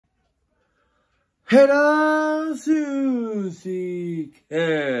Hello, Susie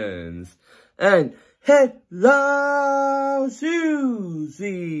Cans. And hello,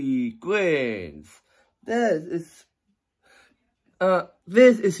 Susie Queens. This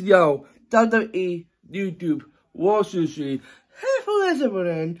is your WWE YouTube War Susie. Hey, for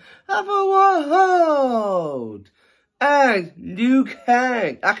listening, have a world. And you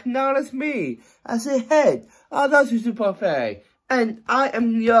can acknowledge me as a head of the Susie Buffet. And I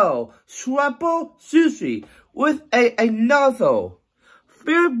am your Shrapple Susie with another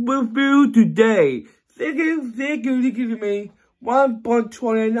film review today. Thank you to me.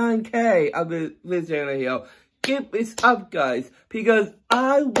 1.29K of this channel here. Keep it up, guys, because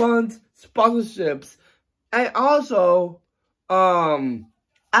I want sponsorships and also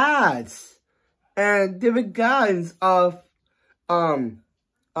ads and different kinds of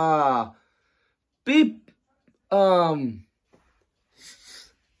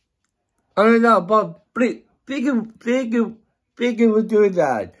I don't know, but please, thank you for doing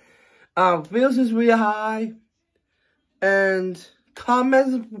that. Views is really high, and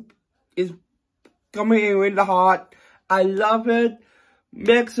comments is coming in really hot. I love it.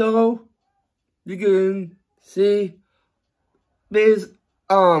 Make sure you can see these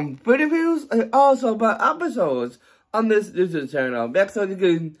videos and also my episodes on this YouTube channel. Make sure you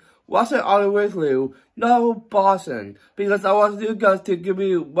can watch it all the way through. No bossing, because I want you guys to give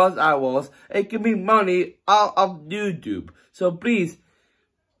me 1 hour and give me money out of YouTube. So please,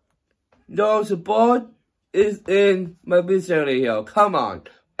 your support is in my video channel here. Come on,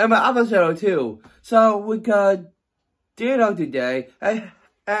 and my other channel too. So we got dinner today, and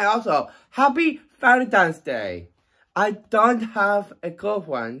also happy Valentine's Day. I don't have a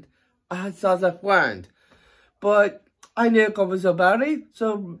girlfriend. I have just a friend, but I need a conversation about it.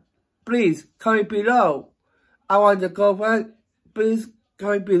 So please comment below. I want a girlfriend. Please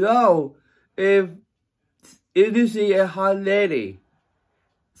comment below if you see a hot lady,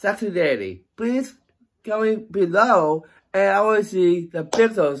 sexy lady. Please comment below, and I want to see the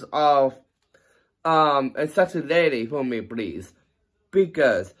pictures of a sexy lady for me, please.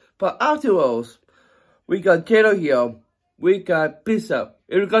 But afterwards, we got potato here. We got pizza.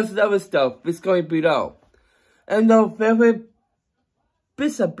 In regards to the other stuff, it's going below. And the favorite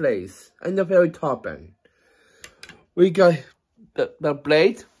pizza place and the very topping. We got the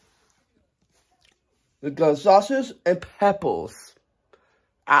plate. We got sauces and peppers.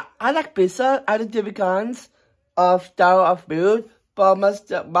 I like pizza. I like different kinds of style of food, but my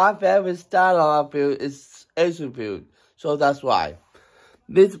favorite style of food is Asian food. So that's why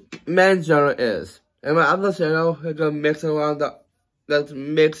this main channel is. And my other channel, we're gonna mix around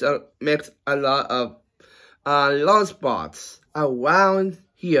mix a lot of long spots around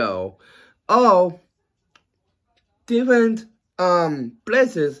here. All different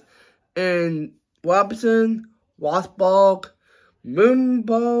places in Robinson, Wasburg,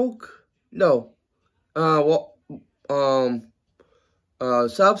 Moonburg,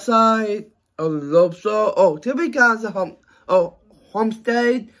 Southside, Lobster, different kinds of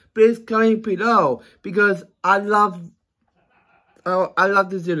homestead. Please comment below, because I love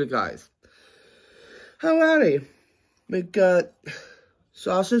this video, guys. Alrighty, we got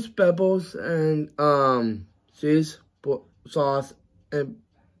sausage, peppers, and cheese, sauce, and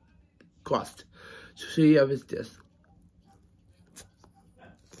crust. So see how it's this.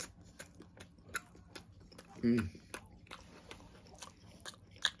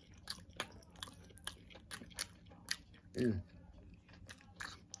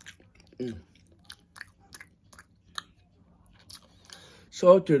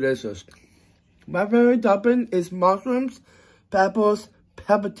 So delicious. My favorite topping is mushrooms, peppers,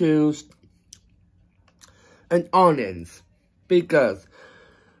 pepper juice, and onions. Because,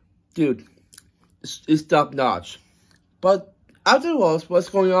 dude, it's top notch. But afterwards, what's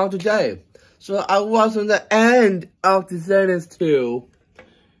going on today? So I was on the end of the sentence too.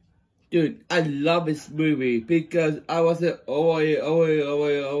 Dude, I love this movie because I was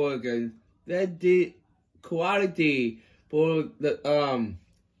over again. That the quality for the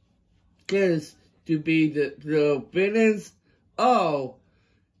kids to be the villains. Oh,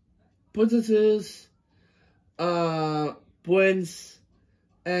 princesses, prince,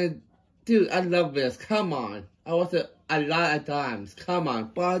 and dude, I love this. Come on, I watched it a lot of times. Come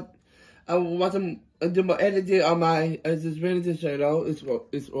on, but I wasn't do my editing on my this channel. It's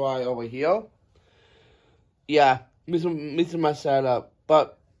right over here. Yeah, missing my setup,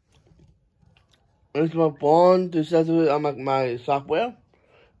 but it's my phone to set it on my software,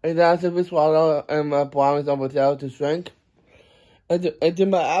 and that's if it's swallow and my phone is over there to shrink. And in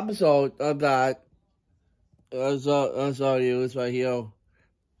my episode of that, I saw you, it's right here.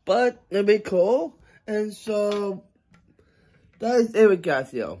 But it'd be cool And so, that is it with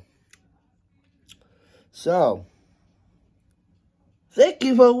guys, yo. So, thank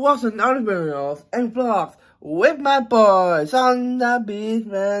you for watching other videos and vlogs with my boys on the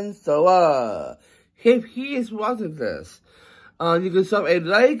Beastman. So, if he is watching this, you can sub a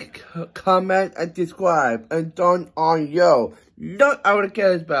like, comment, and subscribe, and turn on your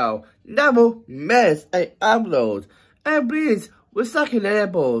notification bell. Never miss an upload. And please, with second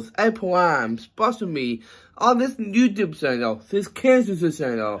examples and poems, sponsor me on this YouTube channel, this cancer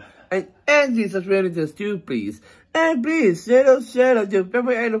channel, and any such relatives too, please. And please, share to your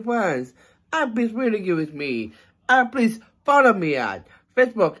favorite friends. And please really give with me. And please follow me at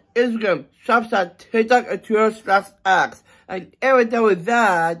Facebook, Instagram, Snapchat, TikTok, and Twitter/X. And every day with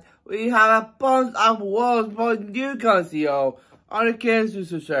that, we have a bunch of awards for new content on the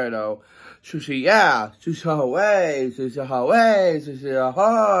Cancer channel. Sushi yeah, sushi away, sushi away, sushi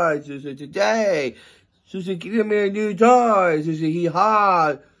ahoy, sushi today, sushi give me a new toy, sushi he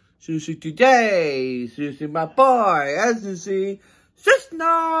hard, sushi today, sushi my boy, and sushi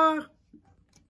Sisna.